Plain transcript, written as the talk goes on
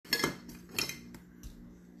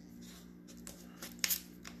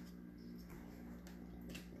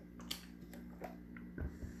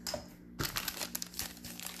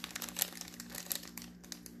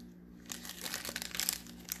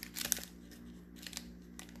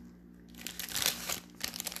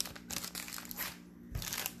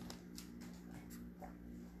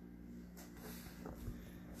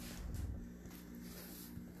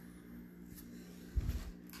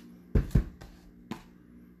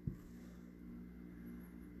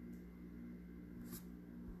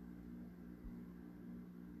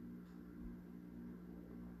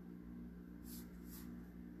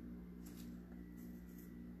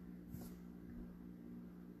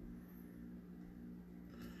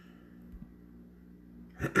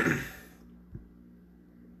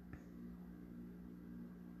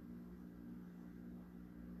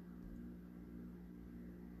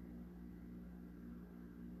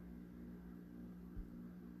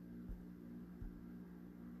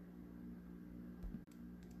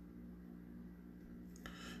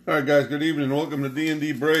Alright guys, good evening. Welcome to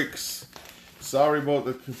D&D Breaks. Sorry about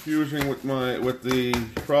the confusion with the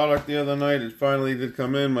product the other night. It finally did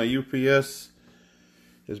come in. My UPS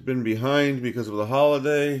has been behind because of the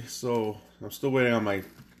holiday, so I'm still waiting on my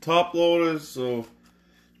top loaders, so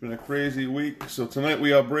it's been a crazy week. So tonight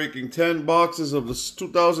we are breaking 10 boxes of the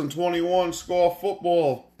 2021 Score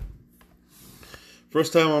Football.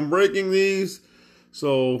 First time I'm breaking these,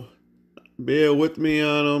 so bear with me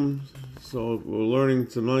on them. So we're learning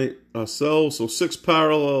tonight ourselves. So 6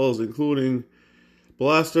 parallels, including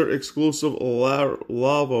Blaster exclusive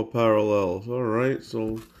lava parallels. All right.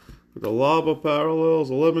 So with the lava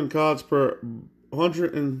parallels, 11 cards per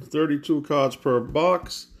 132 cards per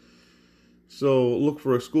box. So look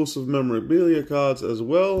for exclusive memorabilia cards as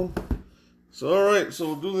well. So all right. So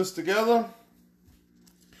we'll do this together.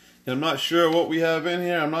 I'm not sure what we have in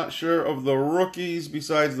here. I'm not sure of the rookies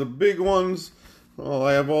besides the big ones. Oh,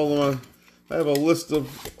 I have a list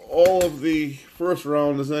of all of the first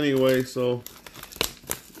rounders anyway, so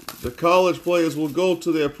the college players will go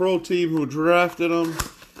to their pro team who drafted them.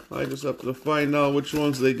 I just have to find out which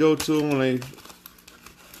ones they go to when I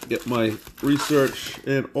get my research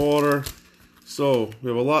in order. So we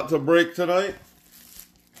have a lot to break tonight.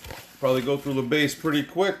 Probably go through the base pretty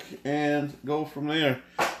quick and go from there.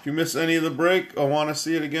 If you miss any of the break or want to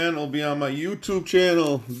see it again, it'll be on my YouTube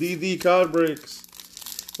channel, DD Card Breaks.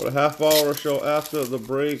 For a half hour or so after the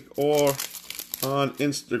break, or on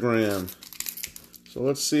Instagram. So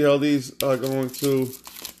let's see how these are going to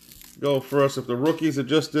go first. If the rookies are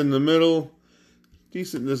just in the middle,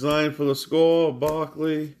 decent design for the score.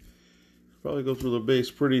 Barkley, probably go through the base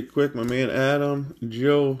pretty quick. My man Adam,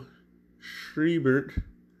 Joe Schriebert,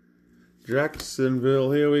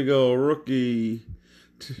 Jacksonville. Here we go. Rookie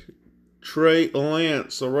Trey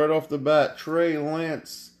Lance. So right off the bat, Trey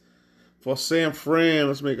Lance. For San Fran,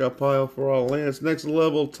 let's make a pile for our Lance. Next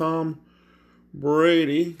level, Tom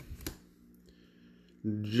Brady.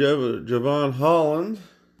 Javon Holland.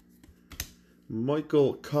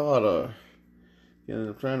 Michael Carter. Again,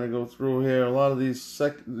 I'm trying to go through here. A lot of these,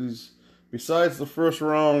 besides the first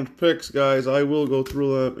round picks, guys, I will go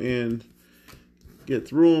through them and get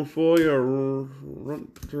through them for you.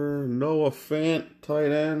 Noah Fant,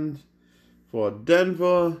 tight end for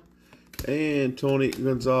Denver. And Tony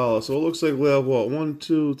Gonzalez. So it looks like we have what? 1,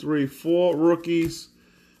 2, 3, 4 rookies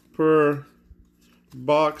per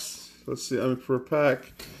box. Let's see, per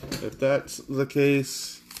pack. If that's the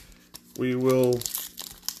case, we will go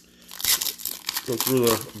through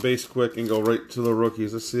the base quick and go right to the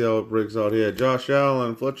rookies. Let's see how it breaks out here. Josh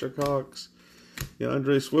Allen, Fletcher Cox,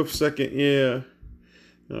 Andre Swift, second year.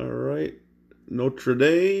 All right. Notre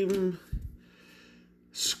Dame.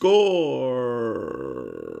 Score.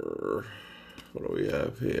 What do we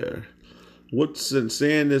have here? Woodson,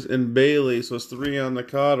 Sanders, and Bailey. So it's 3 on the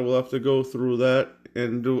card. We'll have to go through that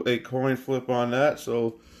and do a coin flip on that.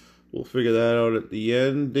 So we'll figure that out at the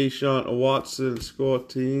end. Deshaun Watson, score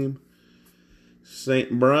team.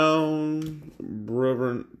 St. Brown,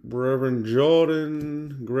 Brevin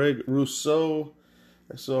Jordan, Greg Rousseau.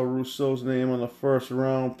 I saw Rousseau's name on the first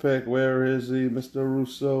round pick. Where is he, Mr.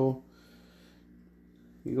 Rousseau?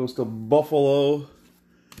 He goes to Buffalo,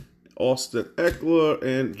 Austin Eckler,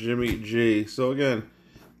 and Jimmy G. So again,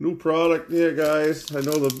 new product here, guys. I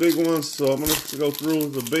know the big ones, so I'm going to go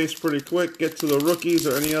through the base pretty quick, get to the rookies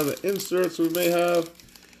or any other inserts we may have,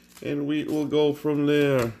 and we will go from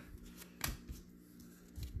there.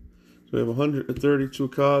 So we have 132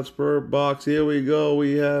 cards per box. Here we go.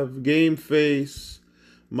 We have Game Face,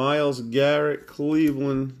 Myles Garrett,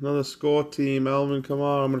 Cleveland, another score team, Alvin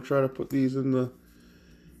Kamara. I'm going to try to put these in the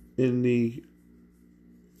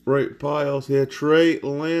right piles here. Trey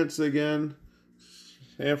Lance again.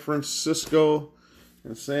 San Francisco.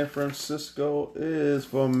 And San Francisco is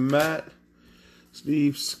for Matt.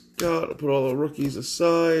 Steve Scott. I'll put all the rookies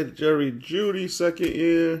aside. Jerry Jeudy, second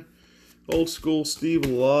year. Old school Steve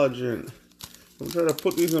Largent. I'm trying to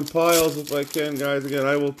put these in piles if I can, guys. Again,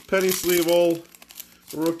 I will penny sleeve all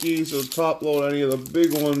rookies or top load any of the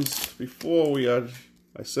big ones before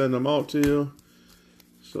I send them out to you.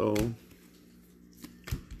 So,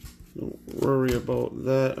 don't worry about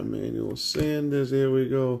that. Emmanuel Sanders, here we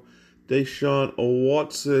go. Deshaun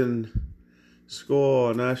Watson,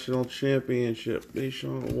 score, national championship.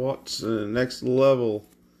 Deshaun Watson, next level.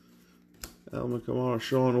 Alvin Kamara,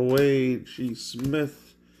 Sean Wade, G.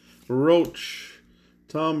 Smith, Roach,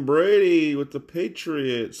 Tom Brady with the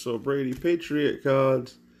Patriots. So, Brady Patriot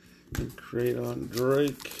cards. And create on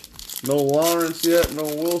Drake. No Lawrence yet, no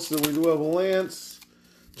Wilson. We do have Lance.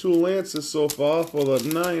 2 Lances so far for the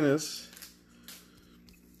Niners.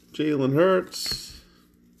 Jalen Hurts.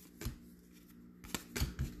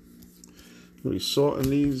 I'll be sorting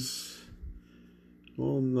these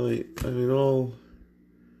all night. I mean, all.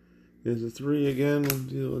 There's a 3 again.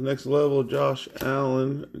 The next level, Josh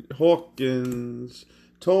Allen. Hawkins.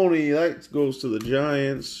 Tony, that goes to the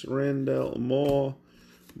Giants. Randall Moore.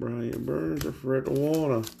 Brian Burns or Fred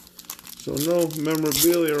Warner. So no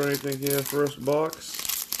memorabilia or anything here. First box.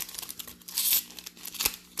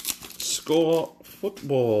 Score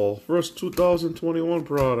Football. First 2021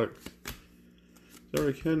 product.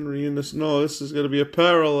 Derrick Henry in this. No, this is going to be a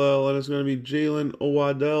parallel, and it's going to be Jalen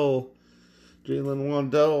Waddell. Jalen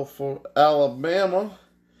Waddell for Alabama.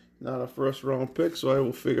 Not a first round pick, so I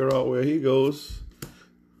will figure out where he goes.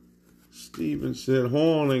 Stevenson,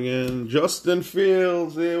 Horn again. Justin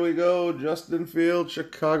Fields, there we go. Justin Fields,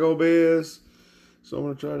 Chicago Bears. So I'm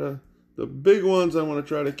going to try to, the big ones I'm going to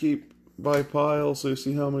try to keep by pile so you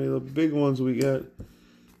see how many of the big ones we get.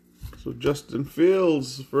 So Justin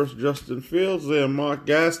Fields, first Justin Fields there. Mark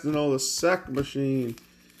Gastineau, the sack machine.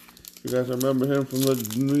 You guys remember him from the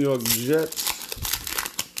New York Jets.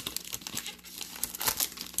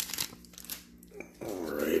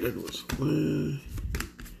 Alright, Edwards.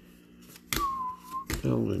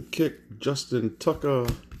 Elvin Kick, Justin Tucker,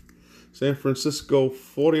 San Francisco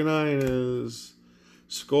 49ers,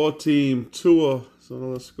 score team, Tua, so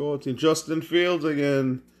another score team, Justin Fields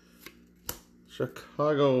again,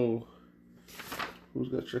 Chicago, who's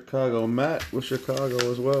got Chicago? Matt with Chicago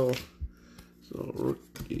as well, so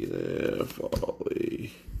rookie there,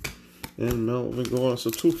 Farley, and Melvin Gordon, so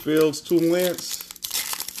 2 Fields, 2 Lance.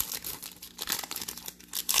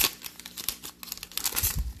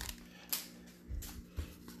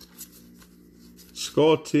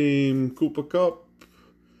 Score team, Cooper Kupp,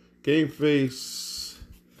 Game Face,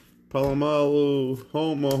 Palomalu,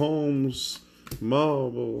 Homer Holmes,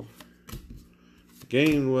 Marble,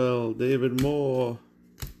 Gainwell, David Moore.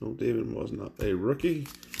 No, David Moore's not a rookie.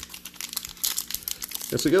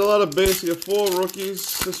 Yes, we get a lot of base. We get 4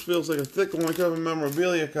 rookies. This feels like a thick one. I could have a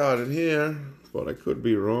memorabilia card in here, but I could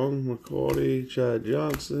be wrong. McCourty, Chad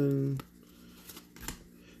Johnson.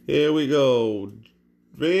 Here we go.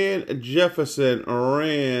 Van Jefferson,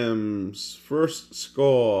 Rams, first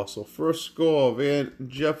score. So first score, Van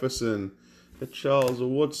Jefferson. Charles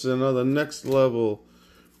Woodson, another next level.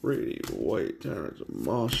 Brady White, Terrence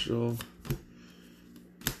Marshall.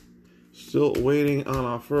 Still waiting on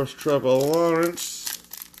our first Trevor Lawrence.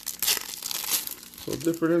 So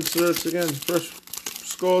different inserts again. First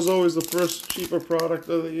score is always the first cheaper product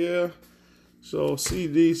of the year. So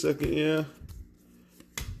CD, second year.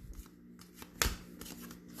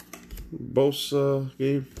 Bosa,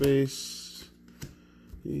 Game Face,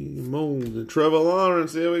 Mold, and Trevor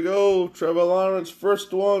Lawrence. There we go. Trevor Lawrence,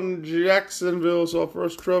 first one, Jacksonville. So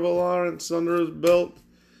first Trevor Lawrence under his belt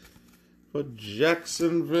for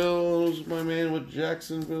Jacksonville. Who's my man with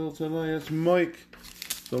Jacksonville tonight? It's Mike.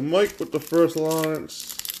 So Mike with the first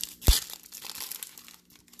Lawrence.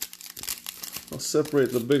 I'll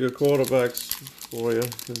separate the bigger quarterbacks for you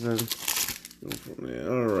and then go from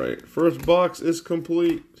there. All right, first box is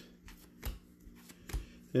complete.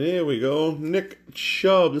 And here we go. Nick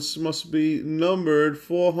Chubb. This must be numbered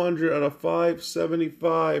 400 out of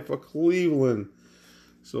 575 for Cleveland.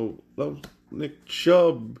 So that was Nick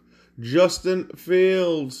Chubb. Justin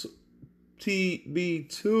Fields.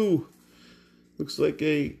 TB2. Looks like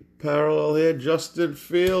a parallel here. Justin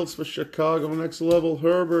Fields for Chicago. Next level.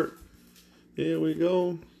 Herbert. Here we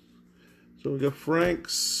go. So we got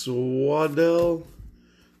Franks. Waddell.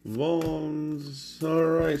 Vaughns.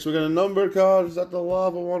 Alright, so we got a numbered card. Is that the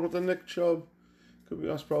lava one with the Nick Chubb? Could be,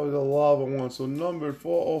 that's probably the lava one. So numbered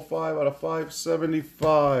 405 out of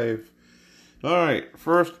 575. Alright,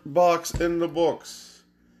 first box in the books.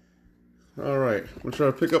 Alright, I'm going to try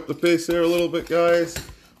to pick up the pace here a little bit, guys.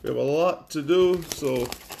 We have a lot to do, so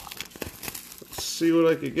let's see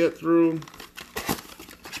what I can get through.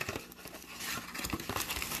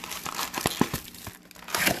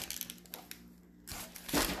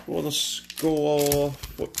 For the score,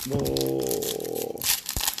 football.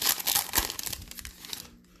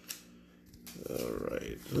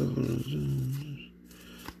 Alright.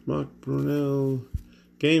 Mark Brunell.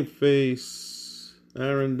 Game Face.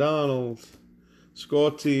 Aaron Donald.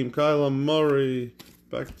 Score team. Kyler Murray.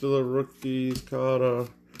 Back to the rookies. Carter.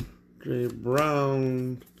 Jay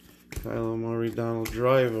Brown. Kyler Murray. Donald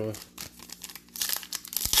Driver.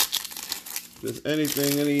 If there's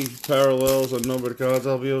anything, any parallels or numbered cards,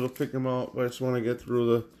 I'll be able to pick them out. But I just want to get through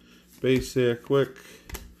the base here quick.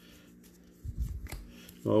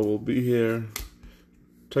 Oh, we'll be here.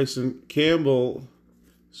 Tyson Campbell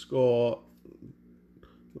score.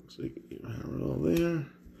 Looks like a parallel there.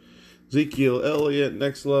 Ezekiel Elliott,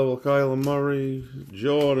 next level. Kyler Murray,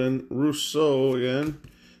 Jordan, Rousseau again.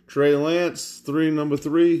 Trey Lance, number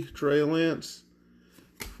 3. Trey Lance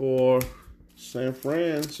for San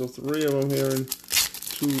Fran. So 3 of them here in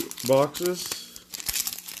 2 boxes.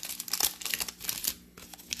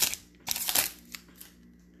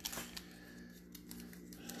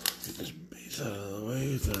 Get this base out of the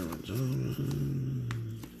way.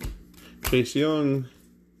 Chase Young.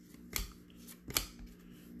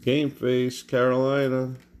 Game Face,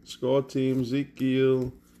 Carolina. Score Team,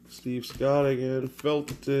 Ezekiel. Steve Scott again.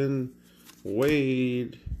 Felton.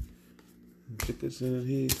 Wade. Dickinson and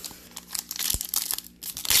Heath.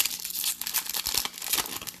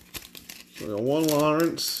 So we got 1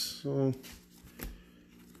 Lawrence. So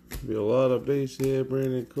be a lot of base here.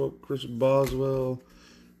 Brandon Cook, Chris Boswell.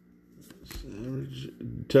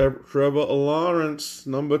 Trevor Lawrence,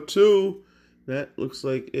 number 2. That looks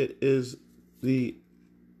like it is the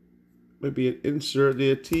maybe an insert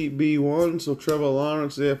there, TB1. So Trevor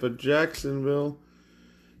Lawrence there for Jacksonville.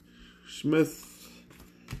 Smith,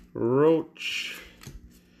 Roach,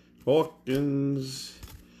 Hawkins.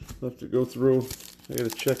 I'll have to go through. I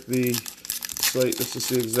gotta check the site just to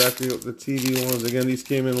see exactly what the TB ones. Again, these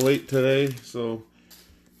came in late today, so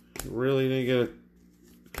really didn't get a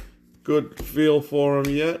good feel for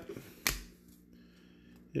them yet.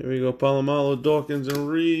 Here we go. Palomalo, Dawkins, and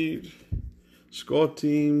Reed. Score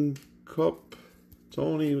Team, Cup.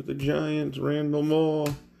 Tony with the Giants. Randall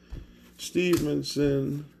Moore.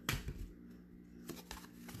 Stevenson.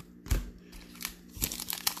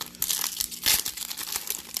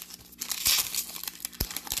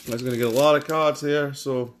 I was going to get a lot of cards here,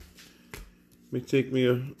 so it may take me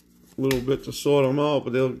a little bit to sort them out,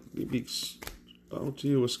 but they'll be out to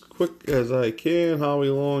you as quick as I can. Howie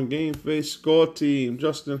Long, Game Face, Score Team,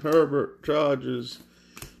 Justin Herbert, Chargers,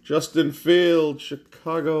 Justin Fields,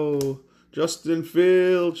 Chicago, Justin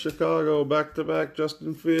Fields, Chicago, back-to-back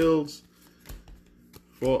Justin Fields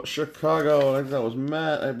for Chicago. I think that was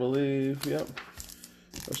Matt, I believe. Yep,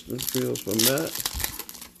 Justin Fields for Matt.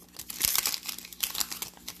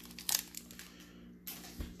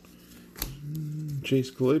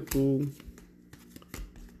 Chase Claypool.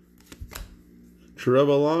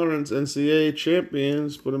 Trevor Lawrence, NCAA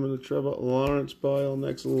champions. Put him in the Trevor Lawrence pile.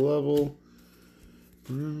 Next level.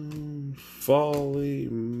 Foley,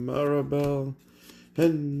 Maribel.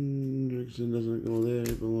 Hendrickson doesn't go there.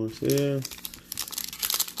 He belongs here.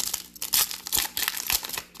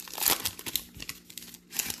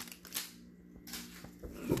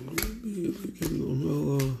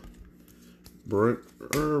 Brent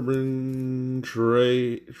Urban,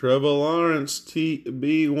 Trevor Lawrence,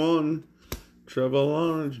 TB1. Trevor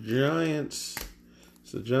Lawrence, Giants.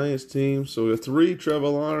 It's the Giants team. So we have 3 Trevor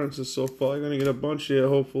Lawrences so far. You're going to get a bunch here,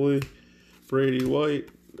 hopefully. Brady White,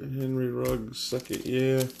 Henry Ruggs, 2nd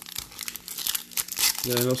year.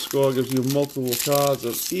 Then no score gives you multiple cards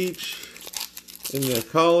of each. In their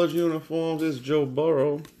college uniforms is Joe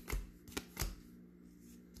Burrow.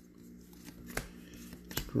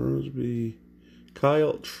 Crosby.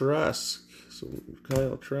 Kyle Trask. So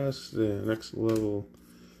Kyle Trask there, next level.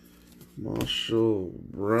 Marshall,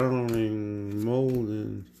 Browning,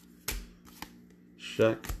 Molden,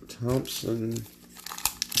 Shaq Thompson.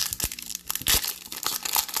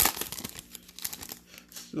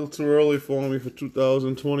 Still too early for me for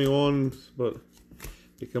 2021, but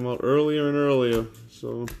they come out earlier and earlier.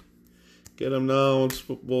 So get them now once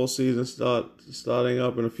football season starting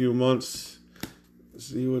up in a few months.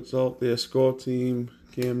 See what's out there. Score Team,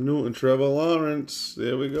 Cam Newton, Trevor Lawrence.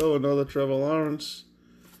 There we go, another Trevor Lawrence.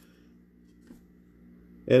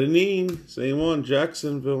 Edneen, same one,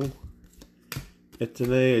 Jacksonville.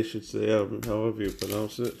 Etene, I should say, however you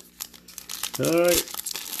pronounce it. Alright.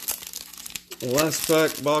 Last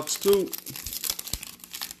pack, box 2.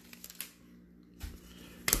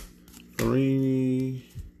 Farini.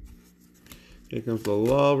 Here comes the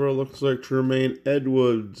lava. Looks like Tremaine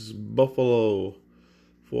Edwards, Buffalo.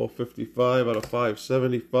 455 out of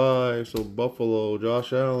 575. So Buffalo,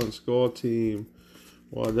 Josh Allen, Score Team.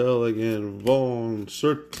 Waddell again, Vaughn,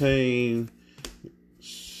 Surtain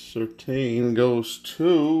goes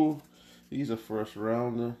to, he's a first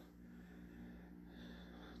rounder,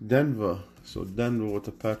 Denver. So Denver with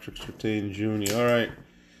the Patrick Surtain Jr. All right,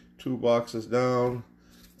 2 boxes down.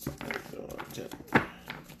 10,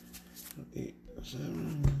 8,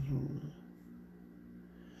 7.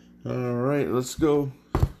 All right, let's go.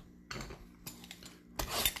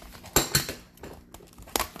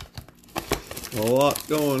 A lot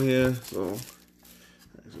going here, so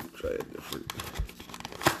I'm try a different.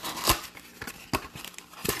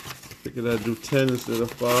 Figured I'd do 10 instead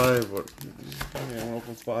of 5, but I'm gonna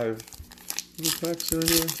open 5 new packs in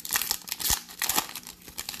here.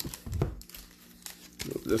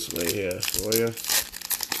 Go this way here for you.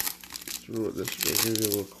 Through it this way, maybe a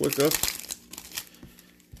little quicker.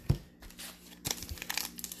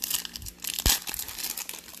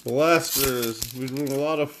 Blasters. We're doing a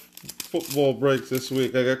lot of football breaks this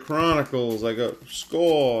week. I got Chronicles, I got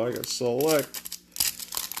Score, I got Select.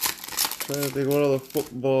 Trying to think what other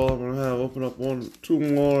football I'm gonna have. Open up 2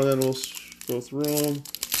 more, and then we'll go through them.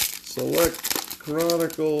 Select,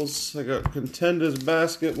 Chronicles. I got Contenders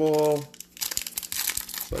Basketball.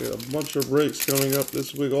 So I got a bunch of breaks coming up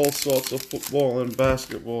this week. All sorts of football and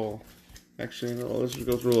basketball. Actually, no. Let's just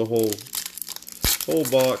go through the whole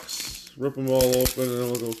box. Rip them all open, and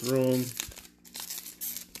then we'll go through them.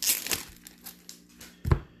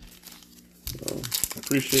 I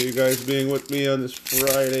appreciate you guys being with me on this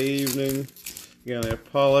Friday evening. Again, I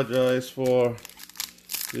apologize for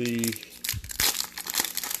the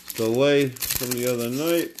delay from the other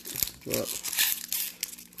night, but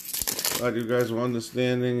glad you guys were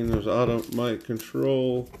understanding and it was out of my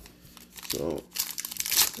control. So,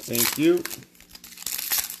 thank you.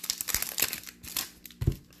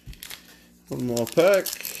 One more pack.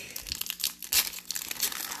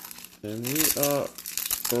 And we are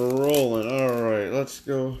rolling. Alright, let's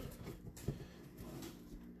go.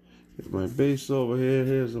 Get my base over here.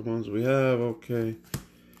 Here's the ones we have. Okay.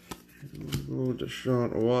 We'll go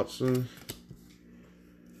Deshaun Watson.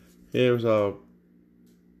 Here's our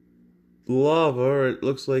Lava. It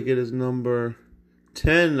looks like it is number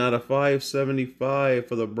 10 out of 575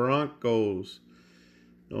 for the Broncos.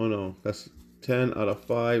 No, that's 10 out of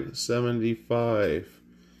 575.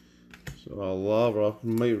 So I love it.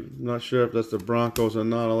 I'm not sure if that's the Broncos or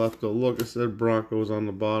not. I'll have to look. It said Broncos on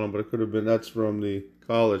the bottom, but it could have been, that's from the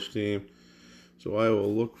college team. So I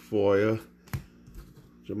will look for you.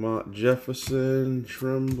 Jamont Jefferson,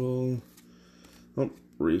 Trimble,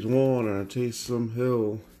 Humphries, Warner, Taysom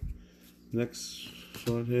Hill. Next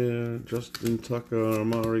shot here, Justin Tucker,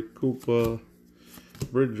 Amari Cooper,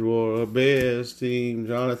 Bridgewater, Bears team,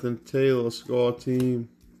 Jonathan Taylor, Score team,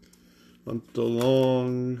 Hunter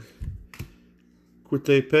Long,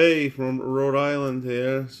 Quite from Rhode Island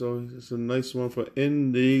here. So it's a nice one for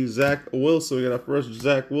Indy. Zach Wilson, we got our first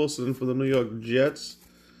Zach Wilson for the New York Jets.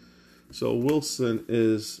 So Wilson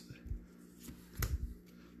is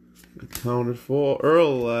accounted for.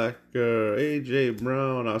 Urlacher, A.J.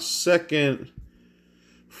 Brown, our second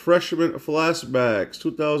freshman flashbacks,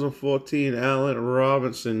 2014, Allen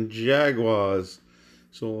Robinson, Jaguars.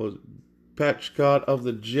 So patch card of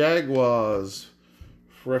the Jaguars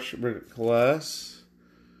freshman class.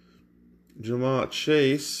 Jamar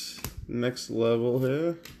Chase, next level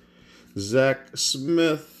here. Zach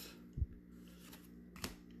Smith.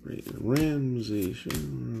 Ramsey.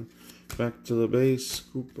 Back to the base.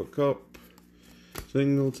 Cooper Kupp.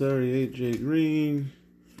 Singletary, A.J. Green.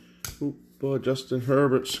 Cooper, Justin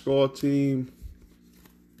Herbert, Score team.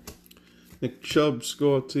 Nick Chubb,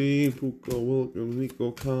 Score team. Puka Williams, Nico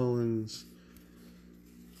Collins.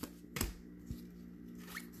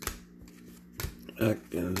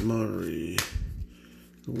 Atkins, Murray.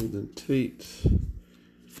 Golden Tate.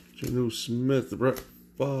 Janu Smith, Brett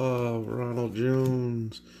Favre, Ronald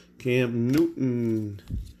Jones, Cam Newton.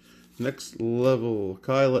 Next level,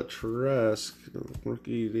 Kyle Trask,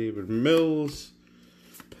 rookie David Mills,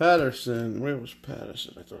 Patterson. Where was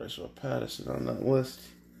Patterson? I thought I saw Patterson on that list.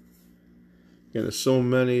 Again, there's so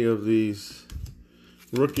many of these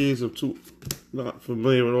rookies. I'm not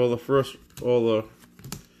familiar with all the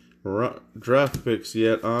draft picks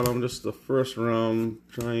yet on them. Just the first round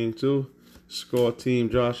trying to. Score team,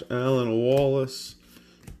 Josh Allen, Wallace,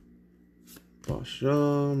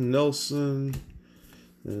 Basham, Nelson.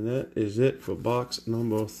 And that is it for box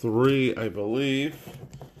number 3, I believe.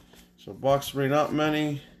 So box 3, not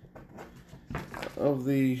many of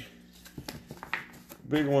the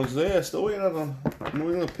big ones there. Still waiting on a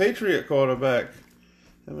New England Patriot quarterback.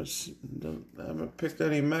 Haven't picked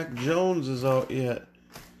any Mac Joneses out yet.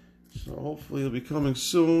 So hopefully it'll be coming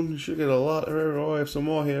soon. You should get a lot. Oh, I have some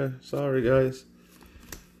more here. Sorry, guys.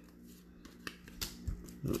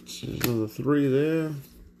 There's another 3 there.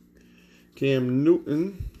 Cam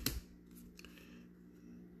Newton.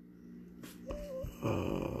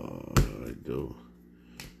 I do.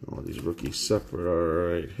 All these rookies separate.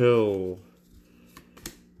 All right. Hill.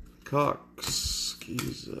 Cox.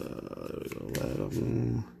 Keys. There we go.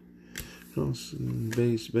 Ladham. Nelson.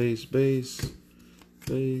 Base.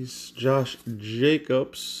 Josh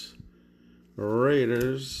Jacobs,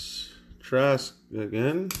 Raiders, Trask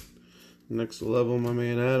again. Next level, my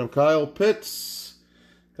man Adam. Kyle Pitts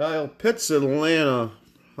Kyle Pitts, Atlanta.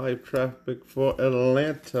 High traffic for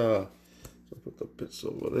Atlanta. So put the Pitts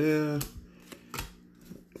over there.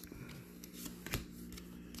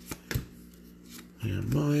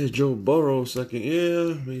 And Myers, Joe Burrow, second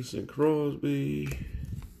year. Mason Crosby.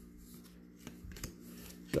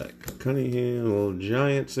 Zach Cunningham, little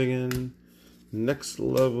Giants again. Next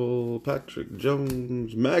level, Patrick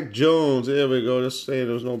Jones. Mac Jones, there we go. Just saying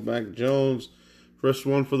there was no Mac Jones. First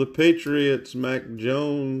one for the Patriots, Mac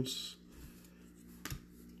Jones.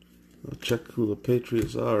 I'll check who the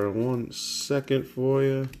Patriots are in 1 second for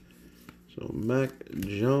you. So Mac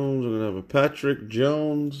Jones, we're going to have a Patrick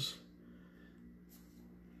Jones.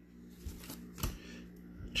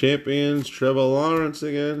 Champions, Trevor Lawrence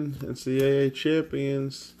again. NCAA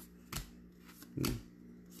champions.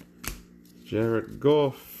 Jared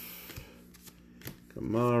Goff.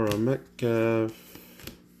 Kamara, Metcalf.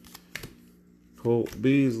 Colt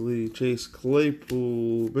Beasley, Chase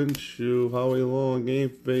Claypool, Minshew, Howie Long, Game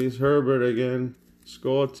Face, Herbert again.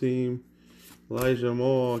 Score team. Elijah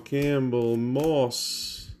Moore, Campbell,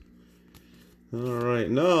 Moss. Alright,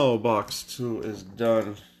 now box 2 is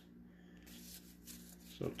done.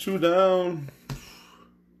 So 2 down.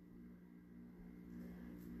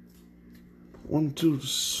 1, 2,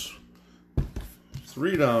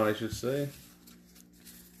 3 down, I should say.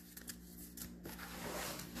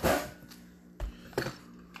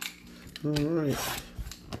 Alright.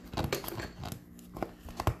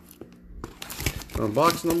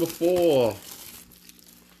 Box number 4.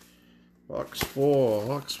 Box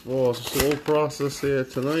 4. It's a slow process here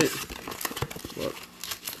tonight, but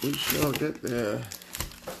we shall get there.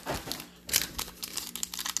 I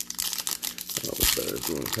don't know if it's better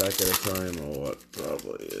doing a pack at a time or what.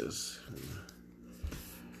 Probably is.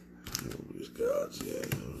 These guys, yeah.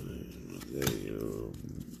 There you go.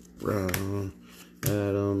 Brown,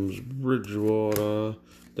 Adams, Bridgewater,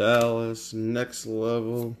 Dallas, next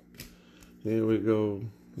level. Here we go.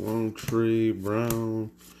 Longtree,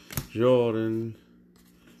 Brown, Jordan,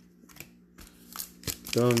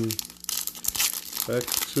 done. Back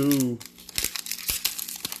 2.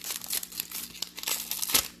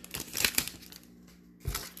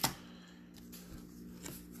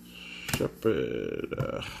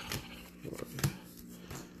 Shepard,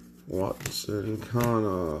 Watson,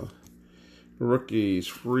 Connor, rookies,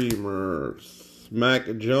 Freemerth,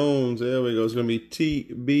 Mac Jones, there we go. It's going to be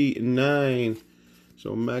TB9.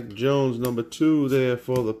 So Mac Jones, number 2 there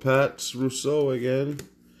for the Pats. Rousseau again.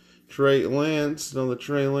 Trey Lance, another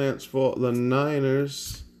Trey Lance for the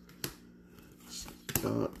Niners.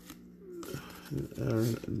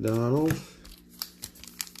 Aaron Donald.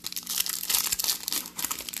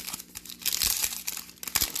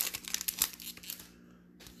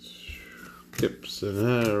 Gibson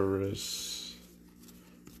Harris.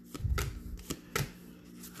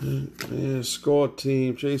 And score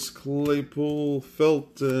team. Chase Claypool,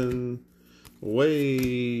 Felton,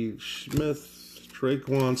 Wade, Smith,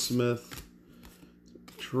 Traquan Smith.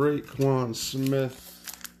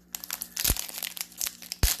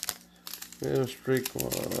 There's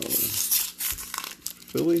Traquan.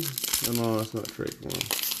 Philly? Oh, no, that's not Traquan.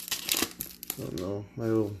 I don't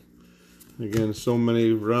know. Again, so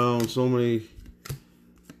many rounds, so many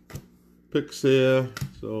picks here.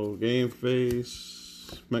 So, Game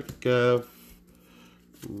Face, Metcalf,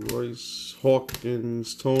 Royce,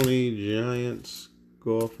 Hawkins, Tony, Giants,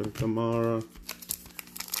 Goff, and Kamara.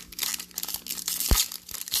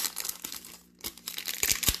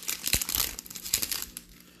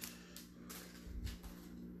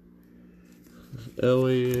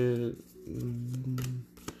 Elliott,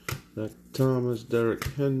 Zach Thomas, Derrick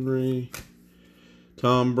Henry,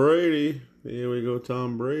 Tom Brady. Here we go,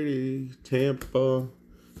 Tom Brady. Tampa.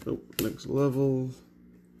 Nope, next level.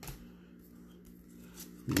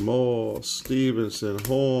 Moore, Stevenson,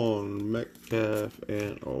 Horn, Metcalf,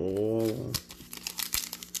 and Waller.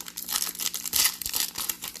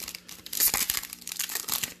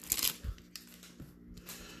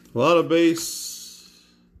 A lot of base.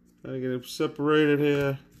 Gotta get it separated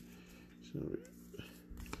here.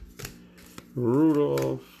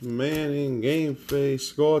 Rudolph, Manning, Game Face,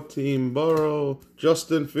 Score Team, Burrow,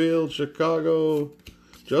 Justin Fields, Chicago.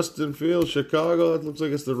 That looks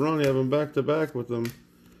like it's the run. You have them back to back with them.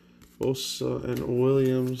 Bosa and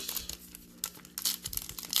Williams.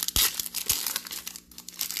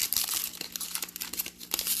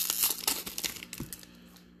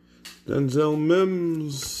 Denzel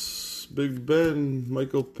Mims, Big Ben,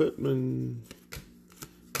 Michael Pittman.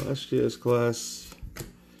 Last year's class.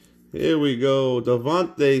 Here we go.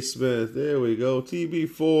 Devontae Smith. There we go.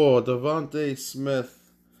 TB4. Devontae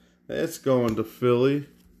Smith. That's going to Philly.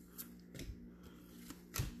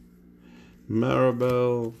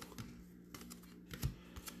 Maribel.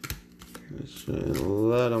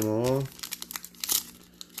 Let them all.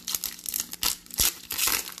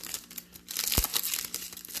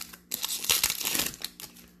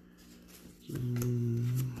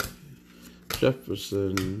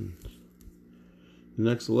 Jefferson.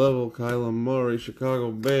 Next level, Kyler Murray,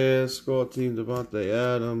 Chicago Bears. Score team, Devontae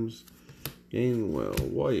Adams, Gainwell,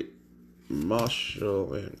 White,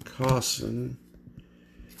 Marshall, and Carson.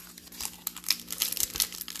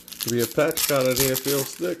 Should be a patch card out here, feel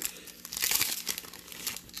stick.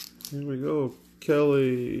 Here we go.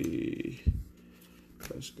 Kelly,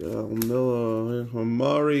 Pascal Miller,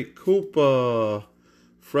 Amari Cooper.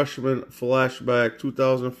 Freshman flashback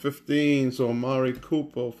 2015. So Amari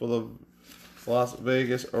Cooper for the Las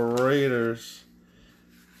Vegas Raiders.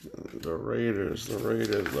 The Raiders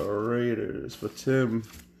for Tim.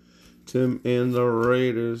 Tim and the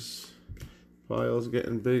Raiders. Pile's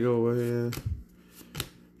getting big over here.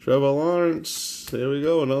 Trevor Lawrence. Here we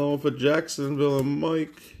go. Another one for Jacksonville and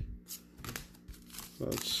Mike.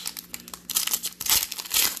 That's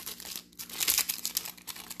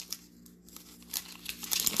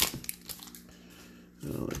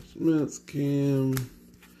Alex Smith, Cam,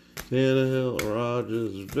 Tannehill,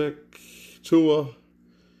 Rodgers, Vic, Tua,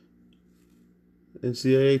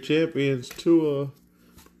 NCAA champions, Tua.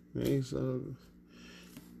 Okay, so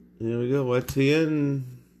here we go,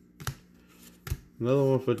 Etienne. Another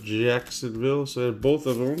one for Jacksonville, so both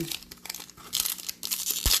of them.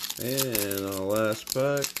 And our last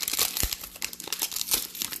pack,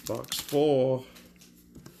 box 4.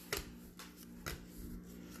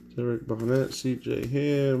 Derek Barnett, C.J.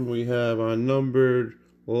 Ham. We have our numbered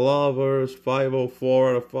Lovers, 504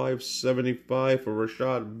 out of 575 for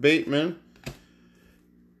Rashad Bateman.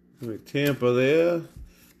 Tampa there.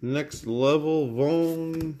 Next level,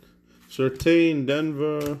 Vaughn, Surtain,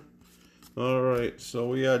 Denver. All right, so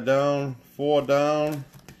we are down, 4 down,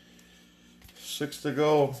 6 to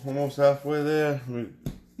go, almost halfway there. Let me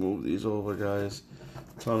move these over, guys.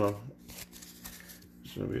 It's gonna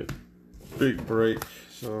be a big break.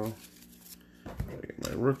 So, get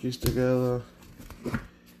my rookies together.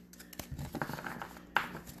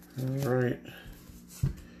 Alright.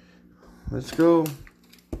 Let's go.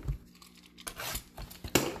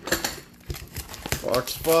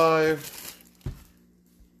 Box 5.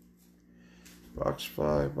 Box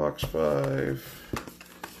 5, box 5.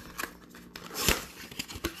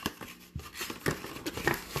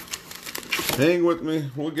 Hang with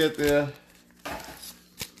me, we'll get there.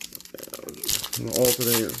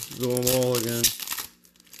 Alternate, do them all again.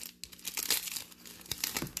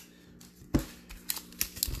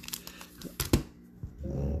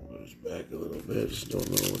 Oh, just back a little bit. Just don't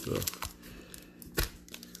know what the.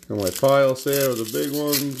 Got my piles here with the big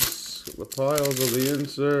ones. The piles of the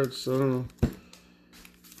inserts. I don't know.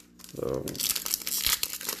 So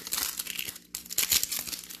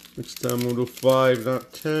next time we'll do 5,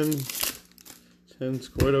 not 10. 10's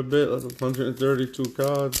quite a bit. That's 132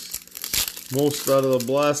 cards. Most out of the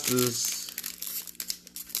blasters,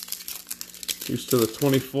 used to the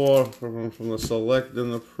 24 from the Select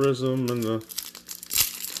and the Prism and the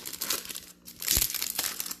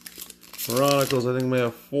Chronicles. I think may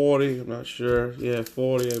have 40. I'm not sure. Yeah,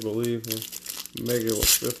 40, I believe. Mega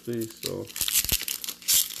was 50. So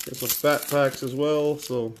get some fat packs as well.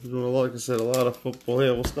 So doing a lot, like I said, a lot of football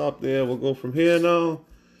here. We'll stop there. We'll go from here now.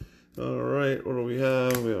 All right. What do we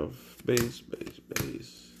have? We have base.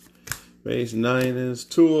 Base 9 is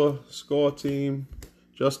Tua, score team.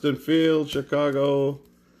 Justin Fields, Chicago.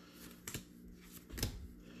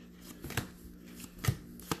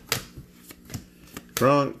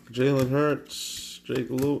 Gronk, Jalen Hurts,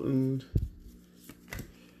 Jake Luton.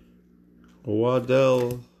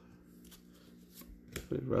 Waddell,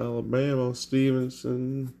 Alabama,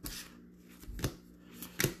 Stevenson.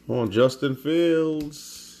 On Justin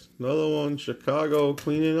Fields. Another one, Chicago,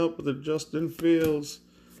 cleaning up with the Justin Fields.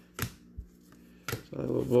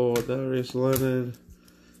 Tyler Boyd, Darius Leonard,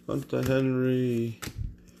 Hunter Henry,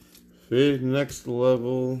 Big next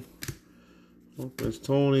level. Opens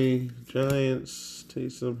Tony, Giants,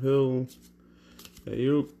 Taysom Hill,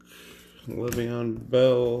 Ayuk, Le'Veon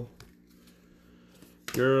Bell,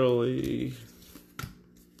 Gurley,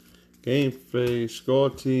 Game Face, Score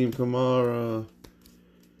Team, Kamara,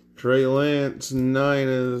 Trey Lance,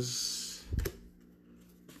 Niners,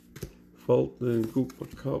 Fulton, Cooper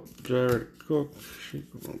Kupp, Jared Cook,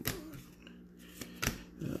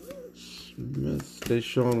 Smith,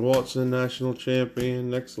 Deshaun Watson, national champion,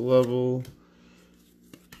 next level,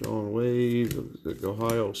 John Wade,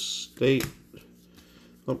 Ohio State,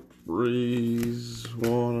 Humphreys,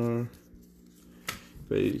 Warner,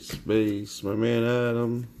 Base, my man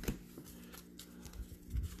Adam.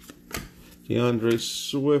 DeAndre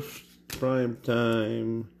Swift, Prime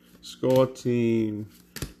Time, Score Team,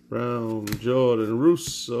 Brown, Jordan,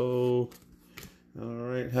 Russo.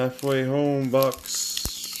 Alright, halfway home, box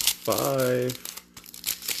 5.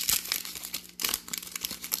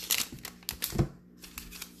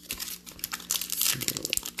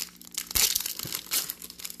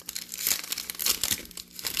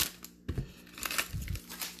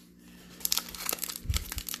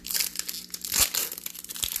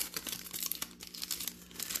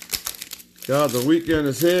 God, the weekend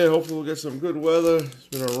is here. Hopefully we'll get some good weather. It's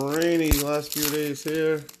been a rainy last few days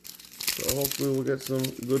here. So hopefully we'll get some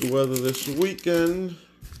good weather this weekend.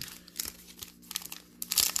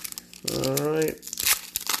 Alright.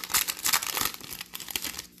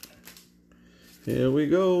 Here we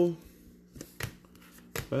go.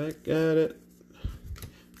 Back at it.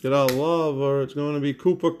 Get our lava. It's going to be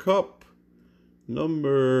Cooper Kupp.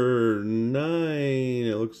 Number 9.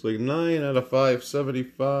 It looks like 9 out of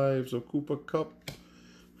 575. So Cooper Kupp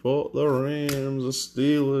for the Rams, the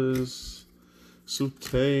Steelers,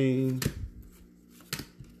 Surtain,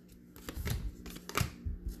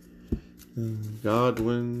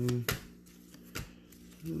 Godwin,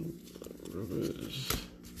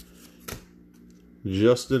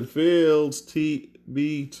 Justin Fields,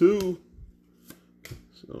 TB2.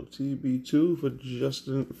 So TB2 for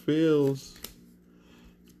Justin Fields.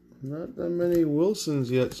 Not that many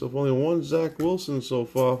Wilsons yet, so only one Zach Wilson so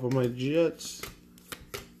far for my Jets.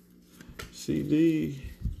 CD.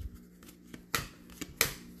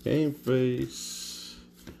 Game Face.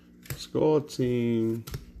 Score Team.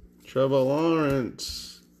 Trevor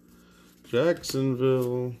Lawrence.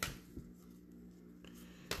 Jacksonville.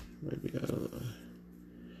 Maybe out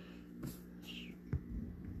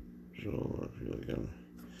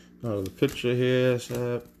of the picture here.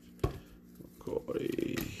 Sap.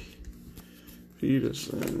 McCoy.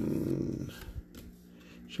 Peterson,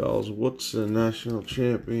 Charles Woodson, national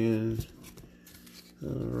champion. All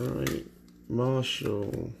right,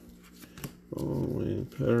 Marshall, Owen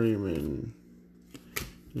Perryman,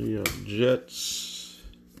 New York Jets,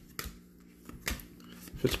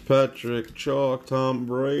 Fitzpatrick, Chalk, Tom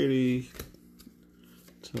Brady,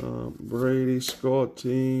 Score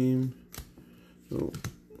Team. Oh.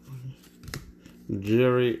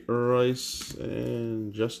 Jerry Rice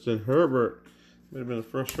and Justin Herbert. Might have been the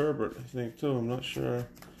first Herbert, I think, too. I'm not sure.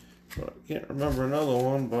 But I can't remember another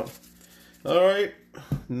one. But all right,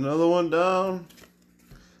 another one down.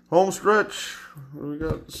 Home stretch. What do we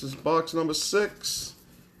got? This is box number 6.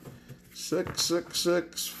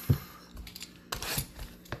 666.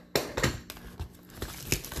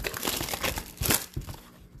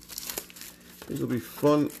 These will be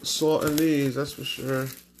fun sorting these, that's for sure.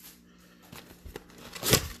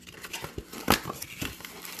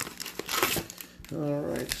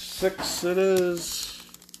 Alright, 6 it is.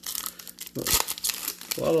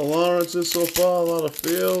 A lot of Lawrences so far, a lot of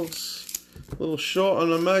Fields. A little short on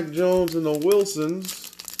the Mac Jones and the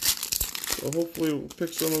Wilsons. So hopefully we'll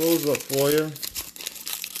pick some of those up for you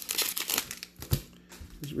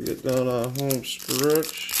as we get down our home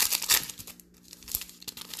stretch.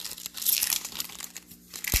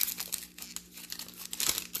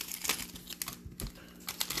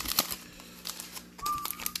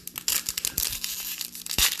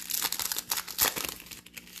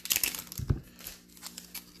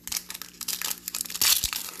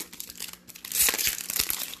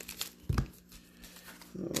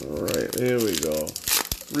 Alright, here we go.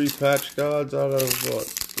 3 patch cards out of what?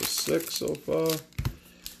 The 6 so far.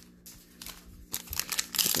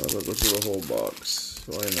 Might as well go through the whole box.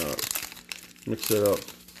 Why not? Mix it up.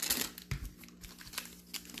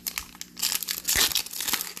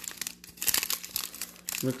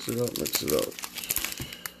 Mix it up, mix it up.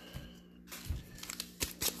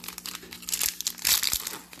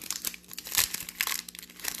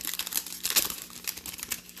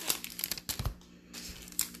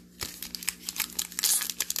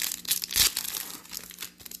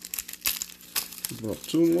 About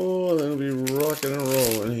 2 more, then we'll be rocking and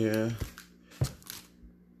rolling here.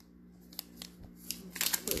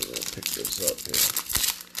 Pick this up here.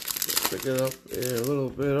 Pick it up here a little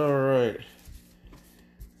bit. Alright.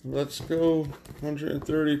 Let's go.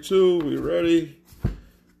 132. We ready?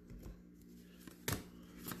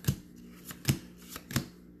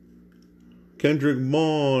 Kendrick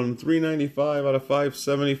Bourne, 395 out of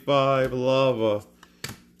 575. Lava.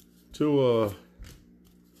 Tua.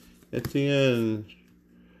 Etienne.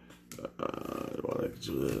 I want to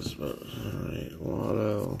do this, but alright.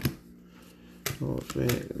 Waddle.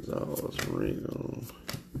 Gonzalez, Marino.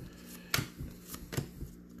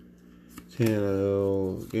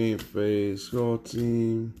 Tannehill, Game Face, Score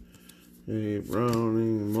Team, A.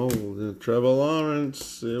 Browning, Mold, Trevor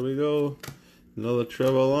Lawrence. There we go. Another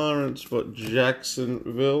Trevor Lawrence, but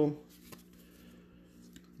Jacksonville.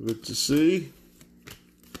 Good to see.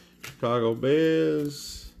 Chicago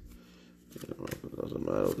Bears. It doesn't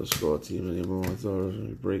matter with the Score Team anymore. I thought I was going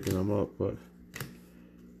to be breaking them up, but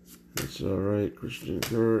it's alright. Christian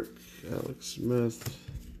Kirk, Alex Smith,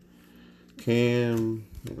 Cam,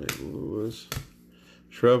 Lewis,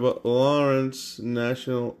 Trevor Lawrence,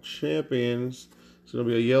 national champions. It's going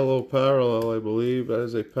to be a yellow parallel, I believe. That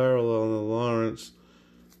is a parallel in the Lawrence.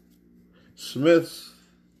 Smith,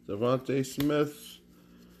 Devontae Smith,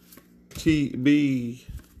 TB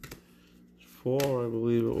 4, I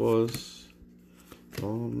believe it was.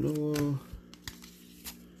 Miller,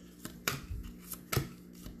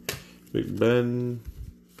 Big Ben,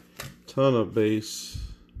 ton of base.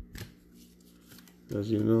 As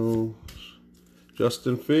you know,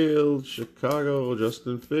 Justin Fields, Chicago,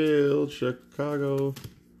 Justin Fields, Chicago.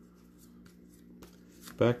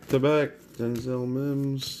 Back to back, Denzel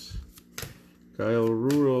Mims, Kyle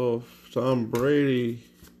Rudolph, Tom Brady.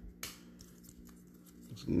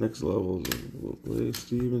 Next level is Blake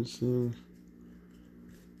Stevenson,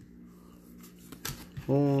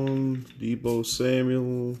 Horn, Debo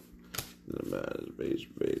Samuel. Doesn't matter, base.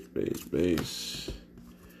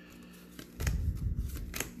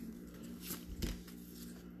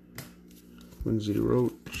 Lindsay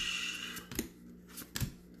Roach.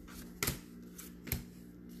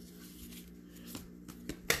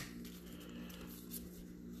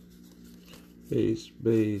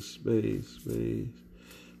 Base.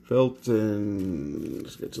 Felton.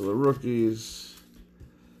 Let's get to the rookies.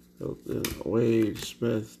 Felton, Wade,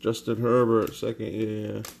 Smith, Justin Herbert, second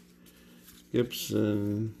year.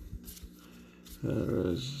 Gibson.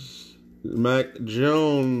 Harris. Mac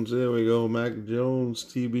Jones. There we go. Mac Jones,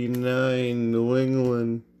 TB9, New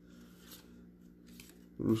England.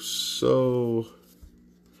 Rousseau.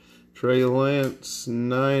 Trey Lance,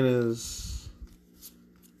 Niners.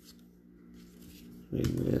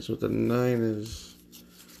 That's what the Niners.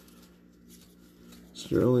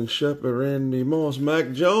 Sterling Shepard, Randy Moss,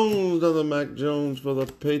 Mac Jones, another Mac Jones for the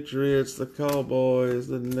Patriots, the Cowboys,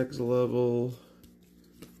 the next level.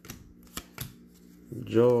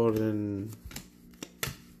 Jordan,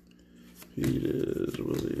 Peters,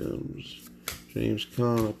 Williams, James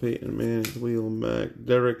Conner, Peyton Manning, Khalil Mack,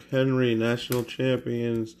 Derrick Henry, national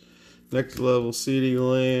champions, next level, CeeDee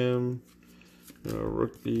Lamb,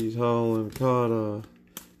 rookies, Holland, Carter,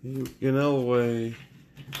 Houston Elway.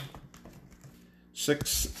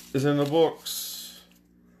 6 is in the books.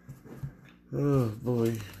 Oh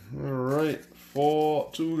boy. Alright,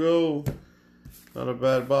 4 to go. Not a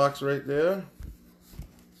bad box right there.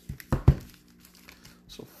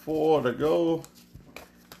 So 4 to go.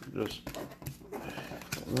 Just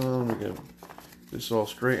let me get this all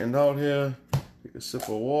straightened out here. Take a sip of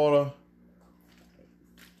water.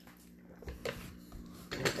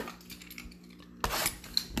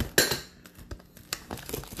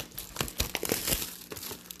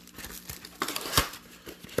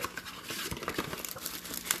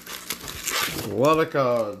 A lot of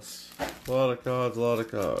cards.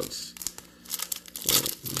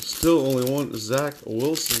 Still only one Zach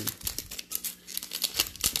Wilson.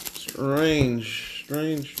 Strange.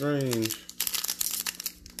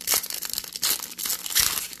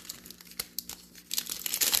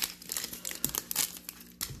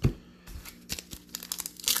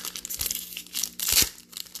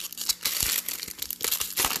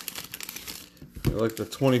 I like the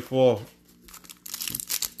 24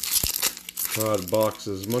 card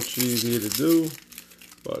boxes, much easier to do,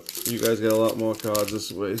 but you guys get a lot more cards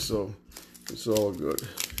this way, so it's all good.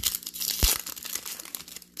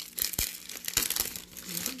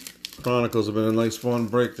 Chronicles have been a nice fun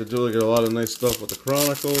break to do. I get a lot of nice stuff with the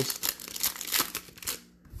Chronicles.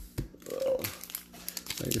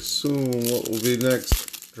 I assume what will be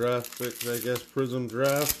next, draft picks, I guess Prism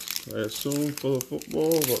draft, I assume, for the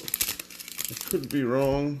football, but I could be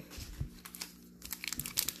wrong.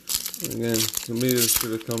 Again, to me this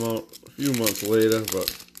should have come out a few months later, but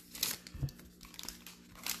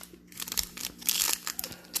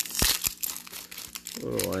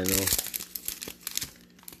what do I know?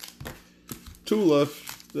 2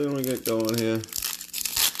 left, then we get going here.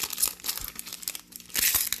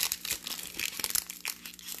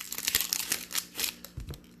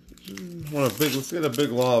 Let's get a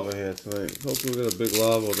big lava here tonight. Hopefully we get a big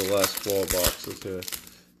lava with the last 4 boxes here.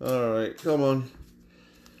 Alright, come on.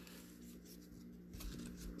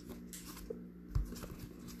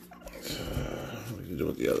 What do you do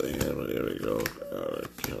with the other hand? There we go. Alright,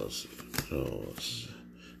 let's see. So it's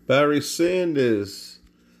Barry Sanders.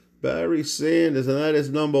 Barry Sanders, and that is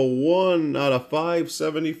number 1 out of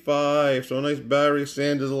 575. So a nice Barry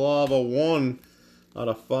Sanders Lava 1 out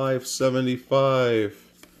of 575.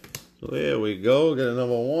 So there we go. Get a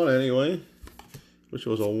number 1 anyway. Which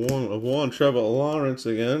was a 1 of 1. Trevor Lawrence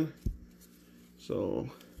again. So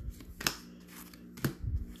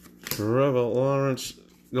Trevor Lawrence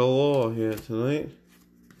galore here tonight.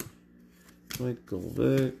 Michael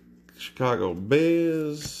Vick, Chicago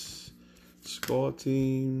Bears, score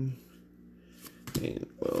team, and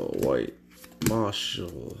Will White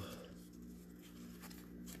Marshall.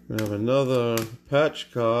 We have another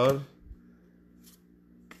patch card,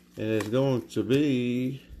 and it's going to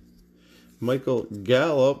be Michael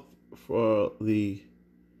Gallup for the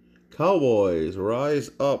Cowboys. Rise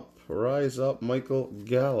up, Michael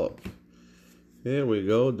Gallup. Here we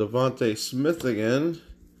go. Devontae Smith again.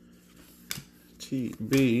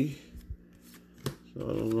 TB. So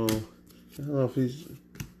I don't know if he's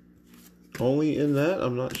only in that.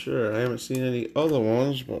 I'm not sure. I haven't seen any other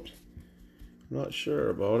ones, but I'm not sure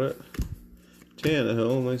about it.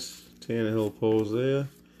 Tannehill, nice Tannehill pose there.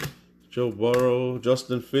 Joe Burrow,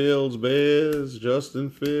 Justin Fields, Bears, Justin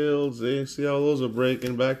Fields. They see how those are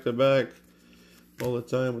breaking back to back all the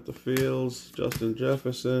time with the Fields. Justin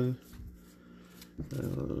Jefferson,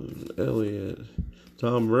 Elliott,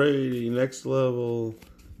 Tom Brady, next level.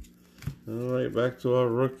 All right, back to our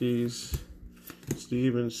rookies.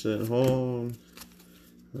 Stevenson, Horn,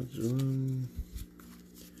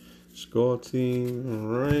 score team. All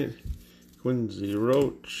right, Quincy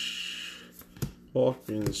Roach,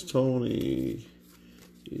 Hawkins, Tony,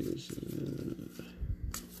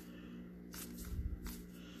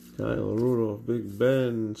 Kyle Rudolph, Big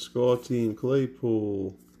Ben, score team,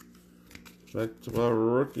 Claypool. Back to our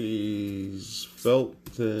rookies,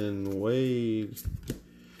 Felton, Wade,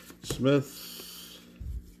 Smith,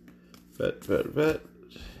 vet.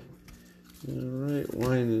 All right,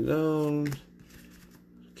 winding down.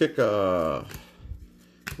 Kicker.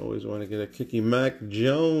 Always want to get a kicky. Mac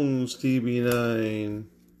Jones, TB9.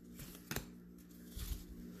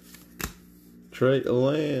 Trey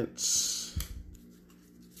Lance.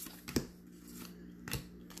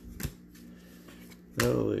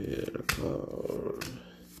 Elliott.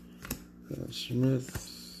 Smith.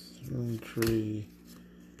 Tree.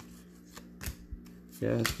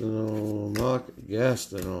 Gastineau. Mark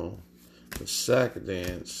Gastineau. The sack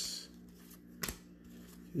dance.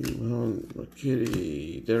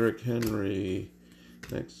 McKitty, Derrick Henry,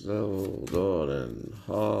 next level, Gordon,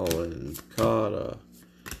 Holland, Carter,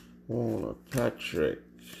 Warner, Patrick,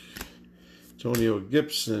 Antonio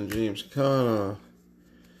Gibson, James Conner,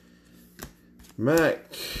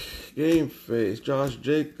 Mack, Game Face, Josh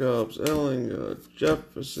Jacobs, Ellinger,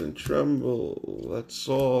 Jefferson, Tremble. That's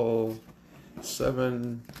all.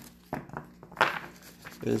 7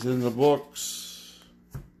 is in the books.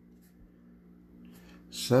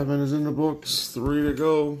 7 is in the books. 3 to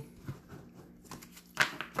go.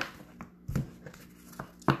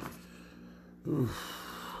 Oof.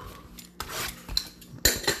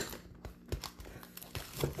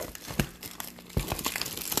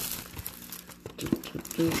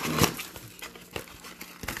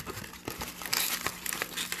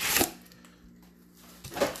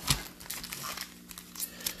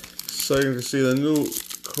 Exciting to see the new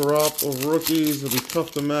crop of rookies. It'll be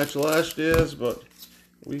tough to match last year's, but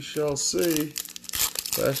we shall see.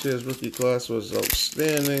 Last year's rookie class was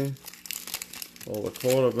outstanding. All the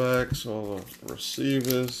quarterbacks, all the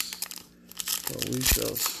receivers. So we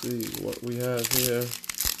shall see what we have here.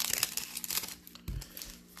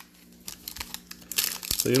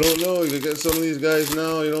 So you don't know. You get some of these guys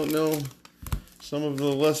now. You don't know some of the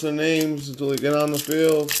lesser names until they get on the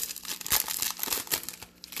field.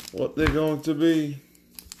 What they're going to be.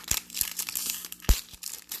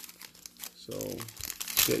 So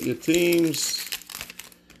get your teams.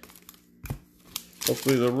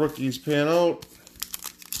 Hopefully the rookies pan out.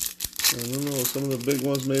 I don't know, some of the big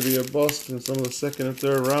ones may be a bust, and some of the second and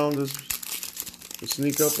third rounders will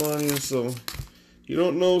sneak up on you. So you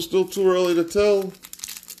don't know, still too early to tell.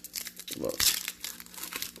 But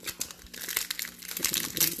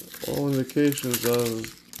all indications are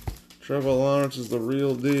Trevor Lawrence is the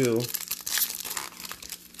real deal.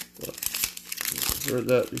 But I've heard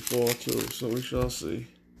that before too, so we shall see.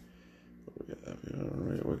 What we have here. All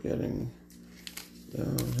right, we're getting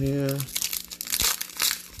down here.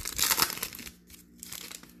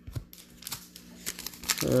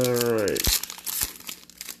 All right.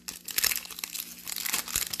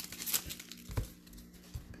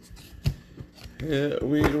 Here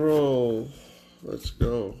we roll. Let's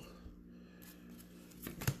go.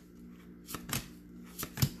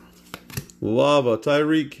 Lava,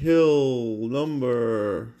 Tyreek Hill,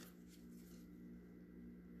 number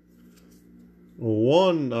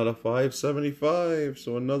 1 out of 575.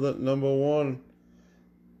 So another number 1.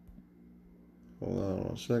 Hold on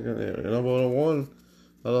 1 second. There, number 1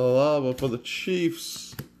 out of Lava for the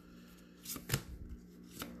Chiefs.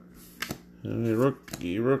 And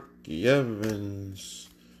rookie Evans.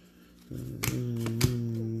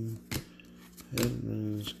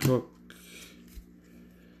 Edmonds, Cook,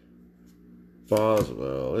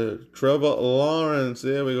 Boswell, Trevor Lawrence.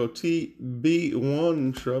 There we go.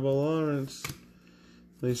 TB1, Trevor Lawrence.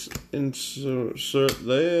 Nice insert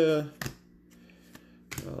there.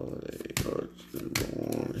 Holiday,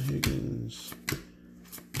 Higgins,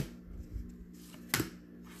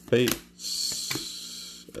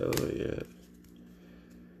 Bates, Elliott.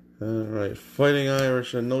 All right, Fighting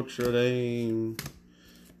Irish and Notre Dame.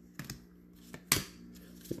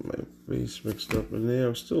 Get my base mixed up in there.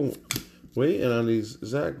 I'm still waiting on these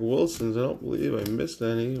Zach Wilsons. I don't believe I missed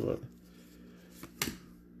any, but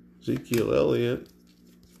Ezekiel Elliott.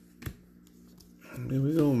 There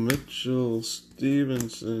we go. Mitchell,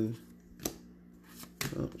 Stevenson,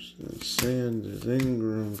 Thompson, Sanders,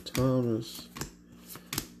 Ingram, Thomas,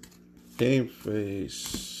 Game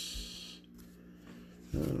Face.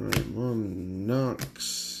 All right,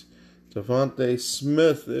 Knox, Devontae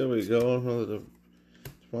Smith. There we go. Another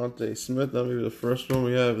Devontae Smith. That'll be the first one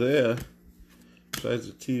we have there.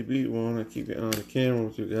 Besides the TB one. I keep getting on the camera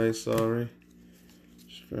with you guys. Sorry.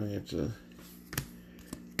 Just trying to.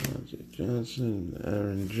 Johnson,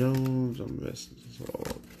 Aaron Jones. I'm messing this all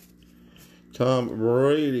up. Tom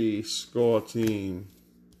Brady score team.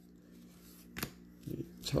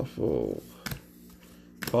 Tuffle,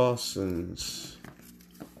 Parsons.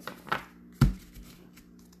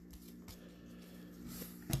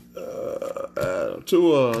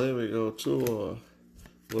 Tua, there we go. Tua,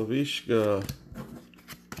 Laviska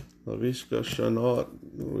Shenault.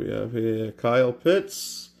 We have here Kyle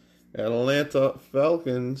Pitts, Atlanta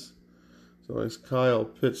Falcons. So it's Kyle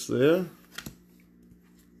Pitts there.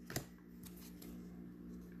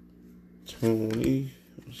 Tony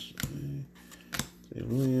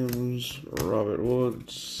Williams, Robert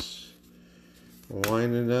Woods,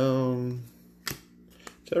 winding down.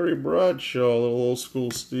 Terry Bradshaw, little old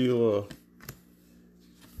school Steeler.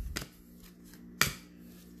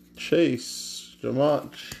 Chase,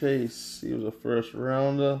 Jamont Chase, he was a first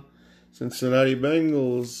rounder. Cincinnati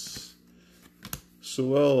Bengals,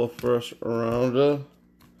 Sewell, a first rounder.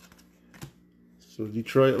 So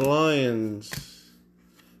Detroit Lions,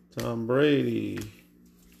 Tom Brady,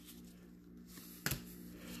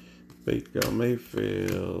 Baker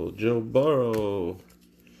Mayfield, Joe Burrow,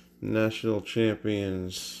 national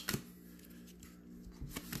champions.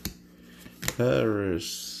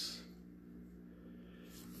 Harris,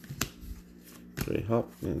 Trey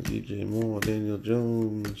Hopkins, DJ Moore, Daniel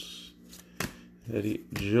Jones, Eddie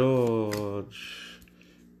George,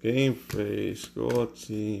 Game Face, Score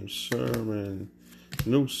Team, Sermon,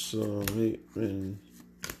 Newsom, Aikman,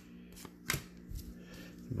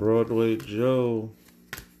 Broadway Joe.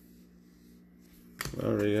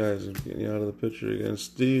 Alright guys, I'm getting out of the picture again.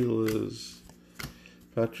 Steelers,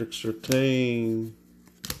 Patrick Surtain.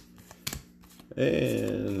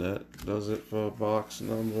 And that does it for box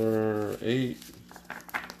number 8.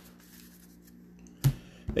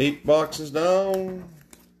 8 boxes down.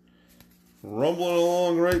 Rumbling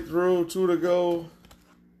along right through. 2 to go.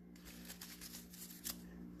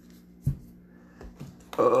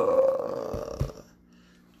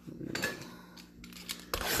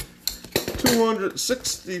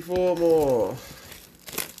 264 more.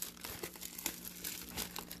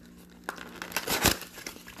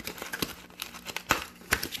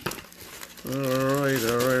 All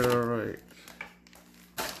right.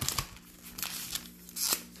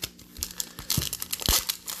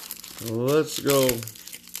 Let's go.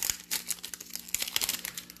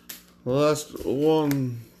 Last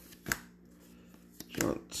one.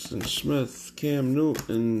 Johnson Smith, Cam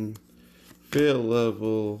Newton, Fair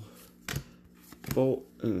Level,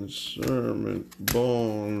 Bolton, Sermon,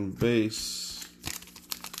 Bone, Base.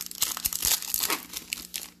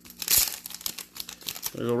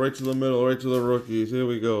 I go right to the middle, right to the rookies. Here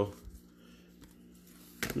we go.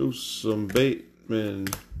 Newsom, Bateman.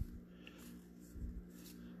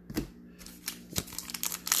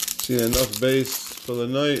 Seen enough base for the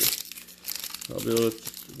night. I'll be able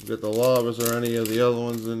to get the Lavas or any of the other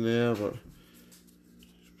ones in there, but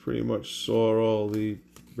pretty much saw all the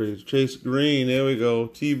base. Chase Green, there we go.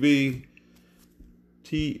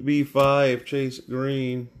 TB5, Chase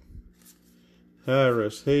Green.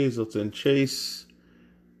 Harris, Hazleton, Chase,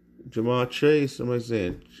 Jamar Chase. What am I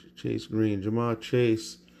saying? Chase Green. Jamar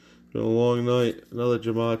Chase. Been a long night. Another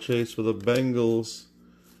Jamar Chase for the Bengals.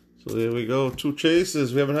 So there we go. 2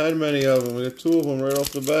 chases. We haven't had many of them. We got 2 of them right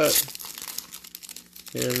off the bat.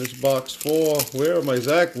 Here in this box 4. Where are my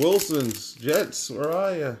Zach Wilsons? Jets, where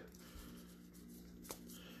are you?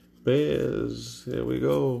 Bears. Here we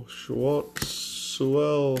go. Schwartz,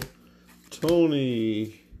 Sewell,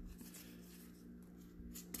 Tony.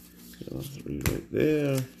 3 right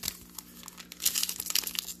there.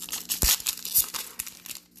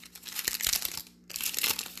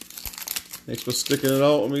 Thanks for sticking it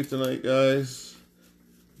out with me tonight, guys.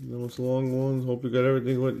 Those long ones. Hope you got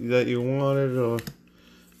everything that you wanted or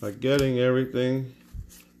are getting everything.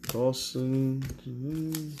 Dawson.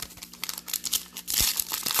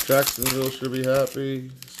 Jacksonville should be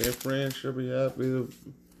happy. San Fran should be happy.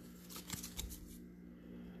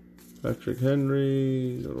 Patrick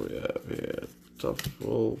Henry. What do we have here?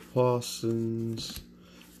 Tuffle, Parsons,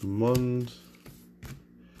 Mund.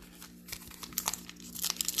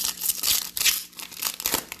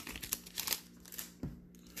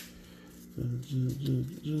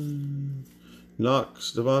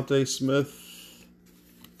 Knox, Devontae Smith,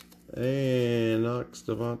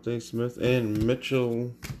 and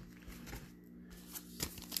Mitchell.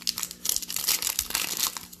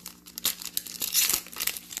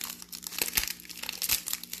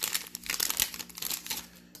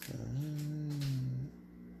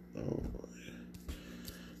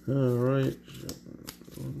 All right.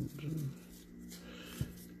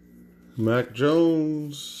 Mac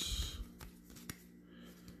Jones,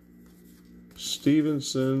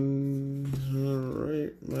 Stevenson. All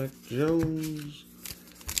right, Mac Jones.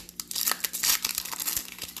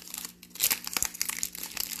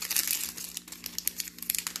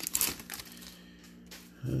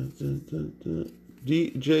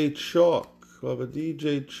 DJ Chalk. I have a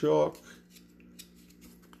DJ Chalk.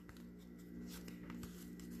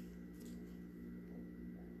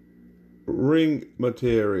 Ring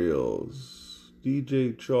materials.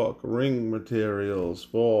 DJ Chalk ring materials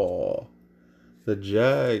for the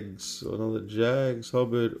Jags. Another Jags.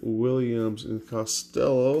 Hubbard, Williams, and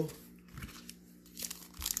Costello.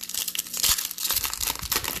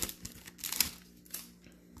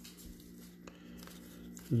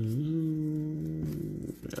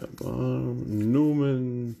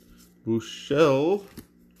 Newman, Bushell.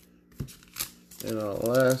 And our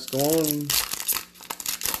last one.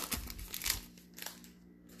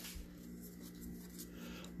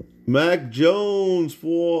 Mac Jones,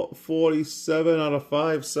 447 out of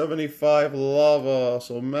 575 lava.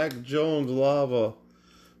 So Mac Jones lava,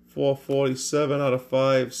 447 out of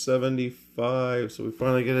 575. So we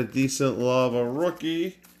finally get a decent lava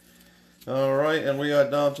rookie. All right, and we are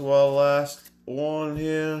down to our last one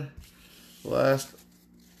here. Last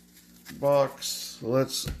box.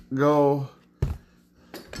 Let's go.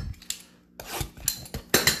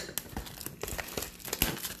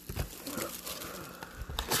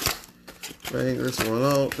 Bang this one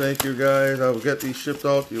out. Thank you guys. I will get these shipped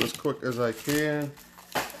out to you as quick as I can.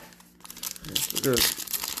 We're gonna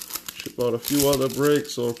ship out a few other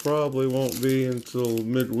breaks, so it probably won't be until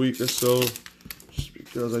midweek or so, just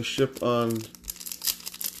because I ship on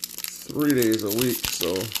 3 days a week,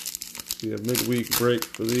 so be a midweek break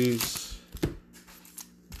for these.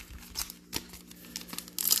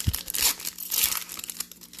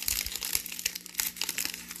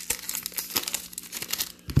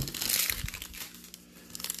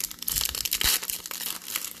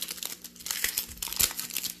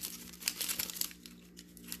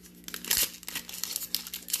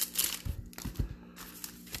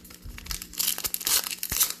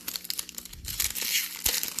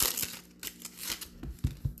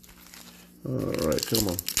 Alright, come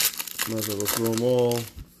on. Might as well go through them all.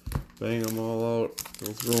 Bang them all out.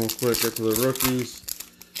 Go through them quick, get to the rookies.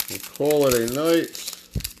 And call it a night.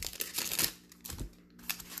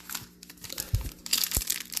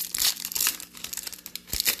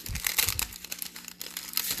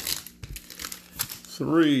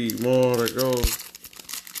 Three more to go.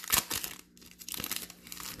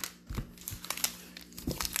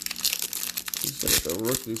 The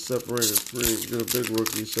rookie separated pretty good. Big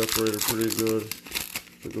rookie separated pretty good.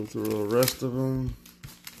 We'll go through the rest of them.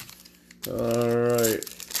 Alright.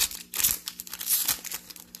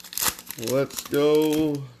 Let's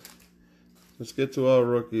go. Let's get to our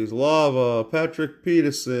rookies. Lava, Patrick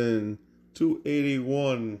Peterson,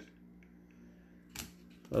 281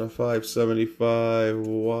 out of 575.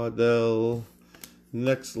 Waddell,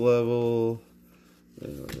 next level.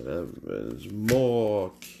 Evans,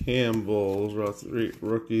 Moore, Campbell. Those are our 3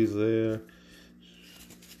 rookies there.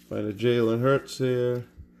 Find a Jalen Hurts here.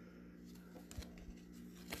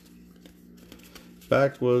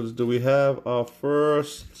 backwards. Do we have our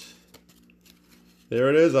first? There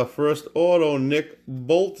it is, our first auto, Nick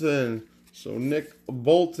Bolton. So Nick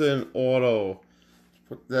Bolton auto.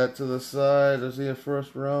 Put that to the side. Is he a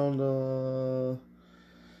first rounder?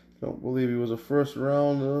 Don't believe he was a first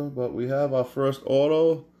rounder, but we have our first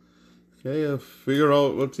auto. Okay, I'll figure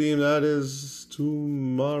out what team that is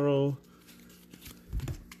tomorrow.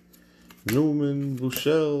 Newman,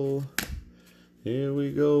 Bushell. Here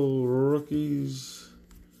we go, rookies.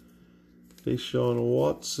 Deshaun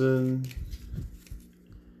Watson.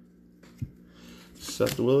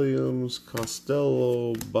 Seth Williams,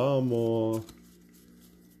 Costello, Barmore.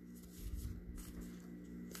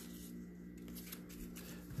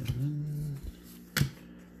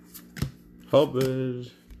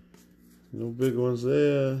 Hubbard. No big ones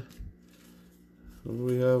there. What do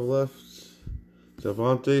we have left?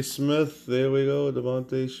 Devontae Smith. There we go.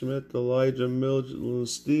 Devontae Smith, Elijah Milton,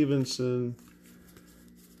 Stevenson.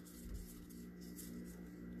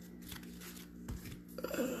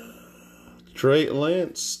 Trey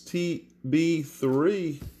Lance,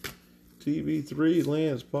 TB3. TB3,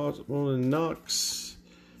 Lance, possible, and Knox.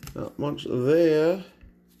 Not much there.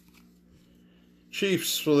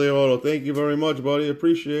 Chiefs for the auto. Thank you very much, buddy.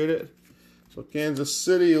 Appreciate it. So Kansas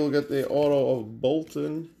City, you'll get the auto of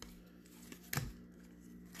Bolton.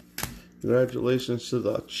 Congratulations to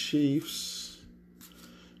the Chiefs.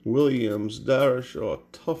 Williams, Darrisaw,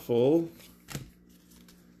 Tuffle.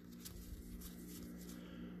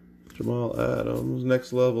 Jamal Adams,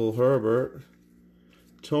 Next Level, Herbert.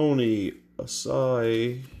 Tony,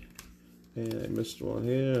 Asai. And I missed one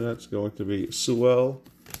here, and that's going to be Sewell.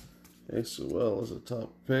 Okay, Sewell is a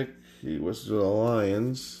top pick. He was to the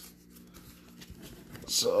Lions.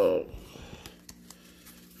 So,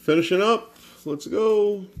 finishing up. Let's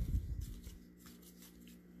go.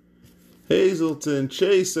 Hazleton,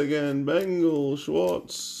 Chase again, Bengal,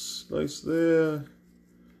 Schwartz, nice there.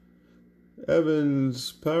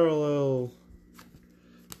 Evans, parallel,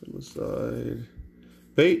 on the side.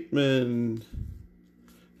 Bateman,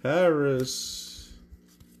 Harris.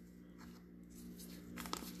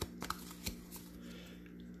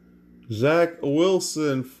 Zach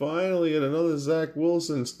Wilson, finally at another Zach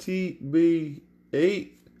Wilson's TB8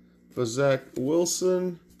 for Zach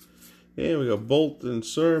Wilson. And we got Bolton,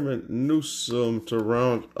 Sermon, Newsome to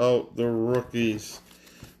round out the rookies.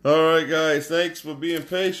 Alright guys, thanks for being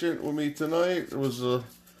patient with me tonight. It was a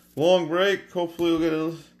long break. Hopefully we'll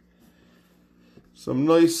get some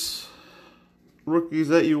nice rookies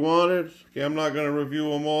that you wanted. Okay, I'm not going to review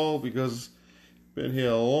them all because I've been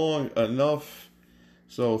here long enough.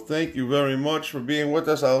 So thank you very much for being with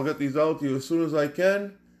us. I'll get these out to you as soon as I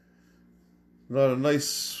can.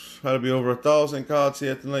 Had to be over 1,000 cards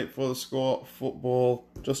here tonight for the Score Football.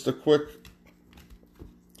 Just a quick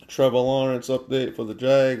Trevor Lawrence update for the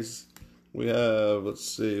Jags. We have, let's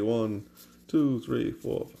see, 1, 2, 3,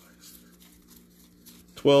 4, 5, 6,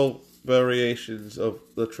 12 variations of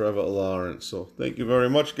the Trevor Lawrence. So thank you very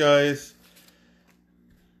much, guys.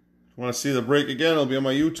 If you want to see the break again, it'll be on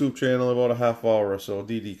my YouTube channel in about a half hour or so.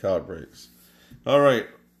 DD card breaks. Alright.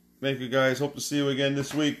 Thank you, guys. Hope to see you again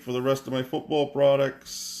this week for the rest of my football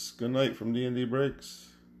products. Good night from D&D Breaks.